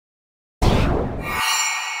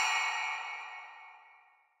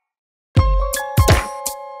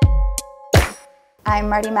I'm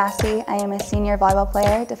Martie Massey. I am a senior volleyball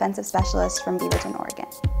player, defensive specialist from Beaverton, Oregon.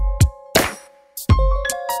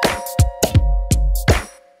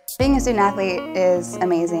 Being a student athlete is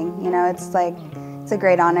amazing. It's a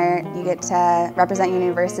great honor. You get to represent your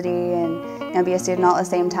university and be a student all at the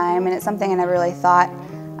same time, and it's something I never really thought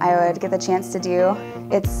I would get the chance to do.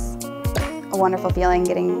 It's a wonderful feeling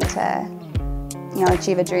getting to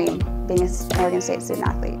achieve a dream, being an Oregon State student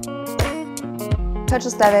athlete. Coach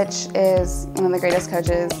OSUBeaversAthletics is one of the greatest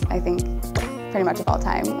coaches, I think, pretty much of all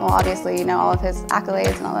time. Well, obviously, you know all of his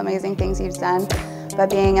accolades and all the amazing things he's done, but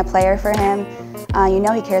being a player for him,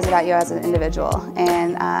 he cares about you as an individual,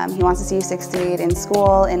 and he wants to see you succeed in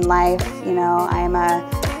school, in life. I am a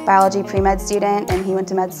biology pre-med student, and he went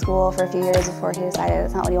to med school for a few years before he decided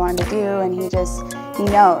it's not what he wanted to do, and he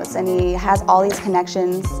knows, and he has all these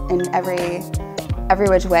connections in every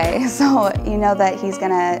which way, so you know that he's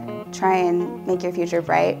gonna try and make your future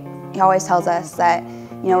bright. He always tells us that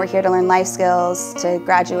we're here to learn life skills, to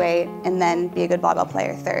graduate, and then be a good volleyball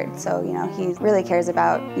player third. So he really cares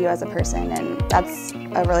about you as a person, and that's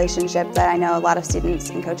a relationship that I know a lot of students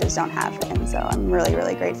and coaches don't have, and so I'm really,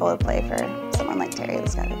 really grateful to play for someone like Terry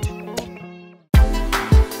OSUBeaversAthletics.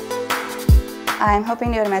 I'm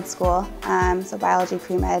hoping to go to med school, so biology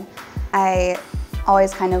pre-med. I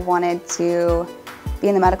always kind of wanted to be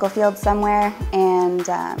in the medical field somewhere, and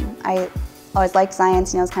I always liked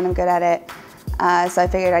science, I was kind of good at it, so I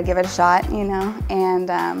figured I'd give it a shot, and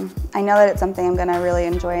I know that it's something I'm going to really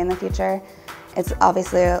enjoy in the future. It's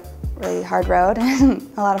obviously a really hard road and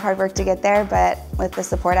a lot of hard work to get there, but with the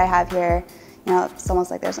support I have here, it's almost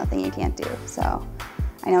like there's nothing you can't do, so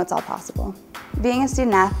I know it's all possible. Being a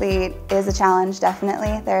student athlete is a challenge,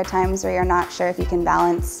 definitely. There are times where you're not sure if you can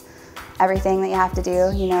balance everything that you have to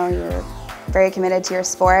do. You're very committed to your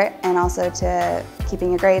sport and also to keeping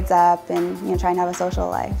your grades up and trying to have a social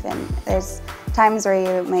life. And there's times where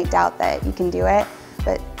you might doubt that you can do it,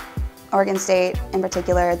 but Oregon State in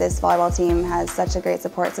particular, this volleyball team has such a great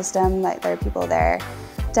support system that there are people there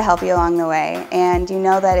to help you along the way. And you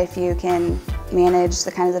know that if you can manage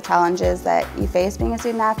the kinds of challenges that you face being a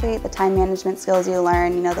student athlete, the time management skills you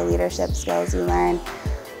learn, the leadership skills you learn,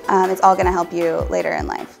 it's all going to help you later in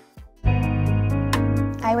life.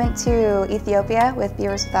 I went to Ethiopia with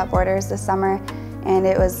Beavers Without Borders this summer, and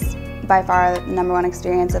it was by far the #1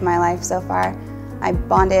 experience of my life so far. I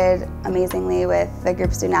bonded amazingly with the group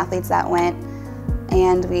of student athletes that went,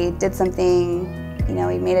 and we did something,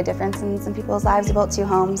 we made a difference in some people's lives. We built 2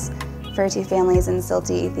 homes for 2 families in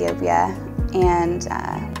Silti, Ethiopia, and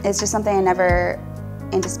it's just something I never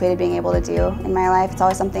anticipated being able to do in my life. It's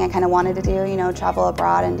always something I kind of wanted to do, travel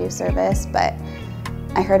abroad and do service, but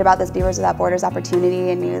I heard about this Beavers Without Borders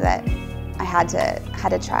opportunity and knew that I had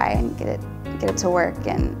to try and get it to work,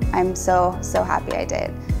 and I'm so happy I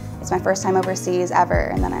did. It's my first time overseas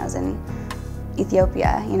ever, and then I was in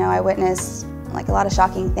Ethiopia. I witnessed a lot of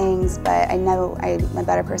shocking things, but I know I'm a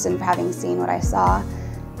better person for having seen what I saw,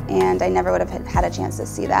 and I never would have had a chance to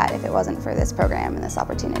see that if it wasn't for this program and this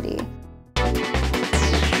opportunity.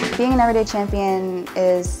 Being an everyday champion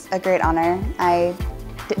is a great honor. I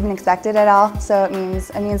didn't expect it at all, so it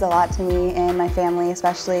means a lot to me and my family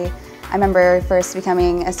especially. I remember first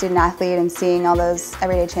becoming a student athlete and seeing all those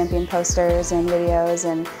everyday champion posters and videos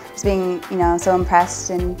and just being so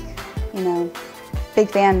impressed and big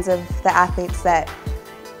fans of the athletes that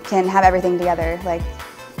can have everything together like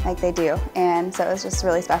they do, and so it was just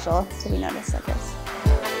really special to be noticed, I guess.